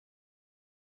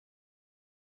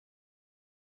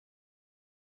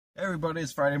Everybody,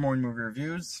 it's Friday Morning Movie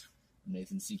Reviews.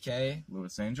 Nathan CK.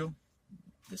 Louis Angel.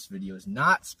 This video is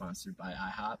not sponsored by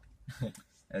IHOP.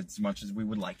 As much as we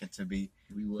would like it to be.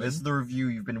 We would. This is the review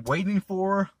you've been waiting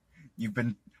for. You've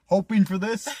been hoping for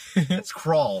this. It's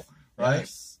Crawl, right?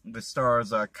 Yes. The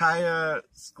stars Kaya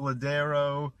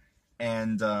Scodero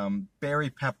and Barry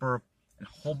Pepper and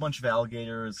a whole bunch of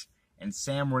alligators. And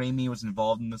Sam Raimi was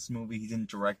involved in this movie. He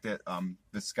didn't direct it.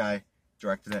 This guy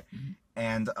directed it. Mm-hmm.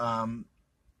 And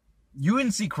you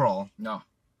didn't see Crawl. No.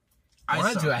 I I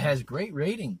wanted saw to. it. It has a great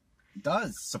rating. It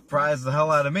does. Surprised the hell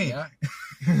out of me.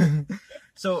 Yeah.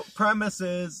 So, premise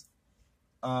is,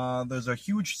 there's a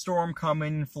huge storm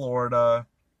coming in Florida.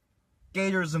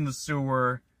 Gators in the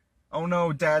sewer. Oh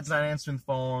no, Dad's not answering the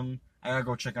phone. I gotta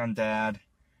go check on Dad.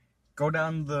 Go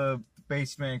down the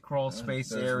basement, crawl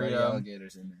space There's area. already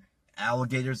alligators in there.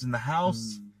 Alligators in the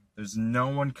house. There's no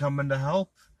one coming to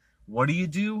help. What do you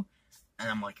do? And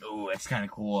I'm like, oh, that's kind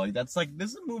of cool. Like, that's like, this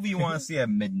is a movie you want to see at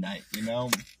midnight, you know?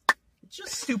 It's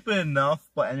just stupid enough,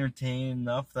 but entertaining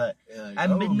enough that at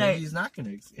midnight. He's not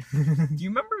gonna. Do you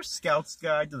remember Scout's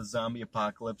Guide to the Zombie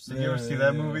Apocalypse? Did you ever see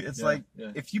that movie? It's like,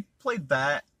 if you played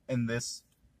that and this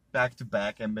back to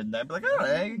back at midnight, I'd be like, all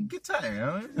right, good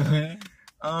time, you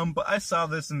know? But I saw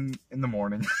this in the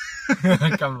morning.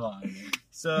 Come on. Man.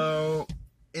 So,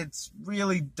 it's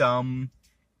really dumb,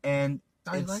 and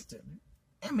I liked it. Man.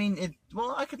 I mean,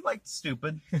 I could like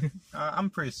stupid. I'm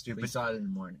pretty stupid. We saw it in the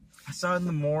morning. I saw it in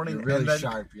the morning. You're really and then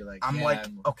sharp. You're like, I'm yeah, like,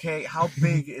 okay, how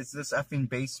big is this effing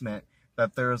basement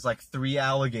that there's like 3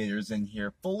 alligators in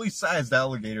here, fully sized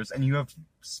alligators, and you have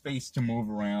space to move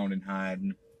around and hide.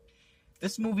 And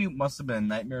this movie must have been a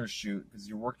nightmare to shoot because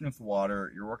you're working with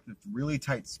water, you're working with really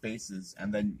tight spaces,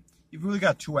 and then you've really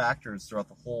got 2 actors throughout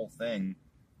the whole thing.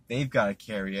 They've got to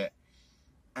carry it.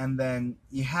 And then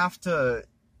you have to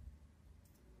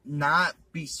not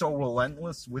be so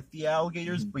relentless with the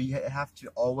alligators, but you have to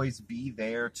always be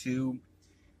there too.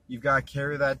 You've got to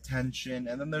carry that tension,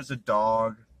 and then there's a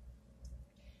dog.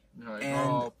 Like,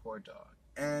 and, oh, poor dog.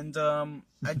 And and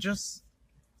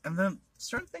then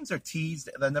certain things are teased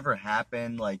that never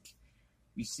happen. Like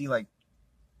you see like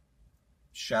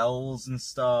shells and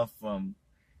stuff,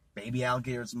 baby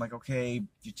alligators. I'm like, okay,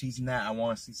 you're teasing that. I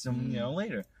want to see some,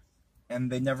 later.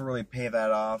 And they never really pay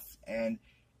that off. And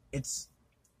it's,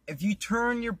 if you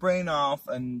turn your brain off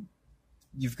and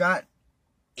you've got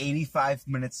 85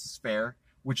 minutes to spare,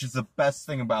 which is the best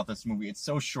thing about this movie. It's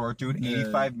so short, dude.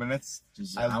 85 minutes.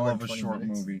 I love a short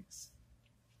movie.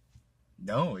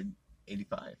 No,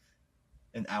 85.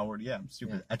 An hour. Yeah, I'm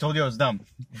stupid. Yeah. I told you I was dumb.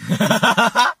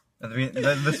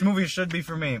 This movie should be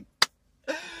for me.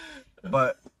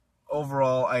 But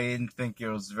overall, I didn't think it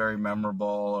was very memorable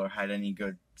or had any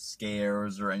good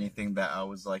scares or anything that I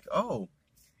was like, oh.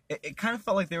 It kind of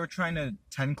felt like they were trying to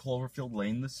 10 Cloverfield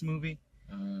Lane this movie.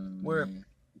 Where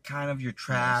kind of you're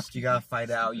trapped, you gotta fight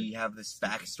out, you have this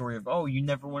backstory of, oh, you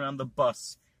never went on the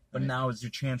bus, but now is your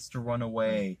chance to run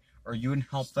away. Or you didn't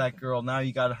help that girl, now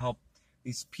you gotta help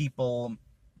these people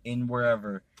in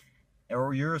wherever.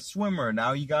 Or you're a swimmer,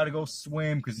 now you gotta go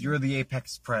swim because you're the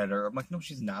apex predator. I'm like, no,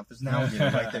 she's not. There's an alligator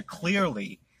right there,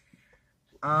 clearly.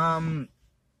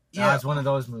 Yeah, it's one of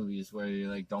those movies where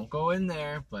you're like, don't go in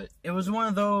there, but it was one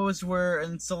of those where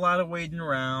it's a lot of wading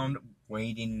around,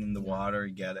 wading in the water,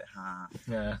 you get it, huh?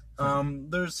 Yeah.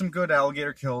 There's some good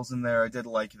alligator kills in there. I did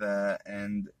like that,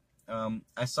 and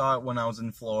I saw it when I was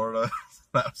in Florida.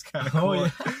 That was kind of cool.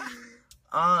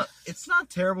 Oh, yeah. It's not a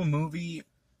terrible movie.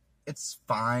 It's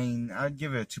fine. I'd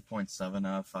give it a 2.7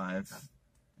 out of 5.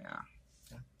 Yeah.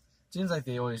 Seems like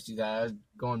they always do that.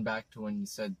 Going back to when you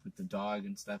said with the dog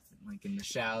and stuff, like in the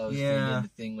shallows, they did the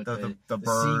thing with the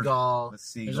bird, seagull. The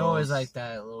seagulls. There's always like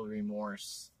that little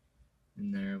remorse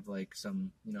in there of like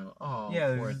some, oh,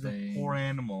 yeah, poor there's thing. a poor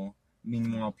animal.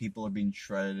 Meanwhile, people are being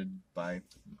shredded by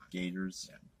gators.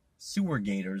 Yeah. Sewer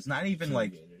gators. Not even sewer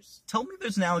gators. Tell me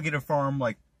there's an alligator farm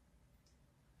like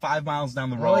 5 miles down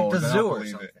the road. Or like the zoo or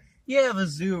something. Yeah, the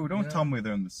zoo. Don't tell me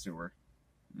they're in the sewer.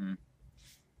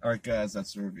 Alright guys,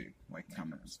 that's the review. Like,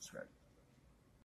 comment, and subscribe.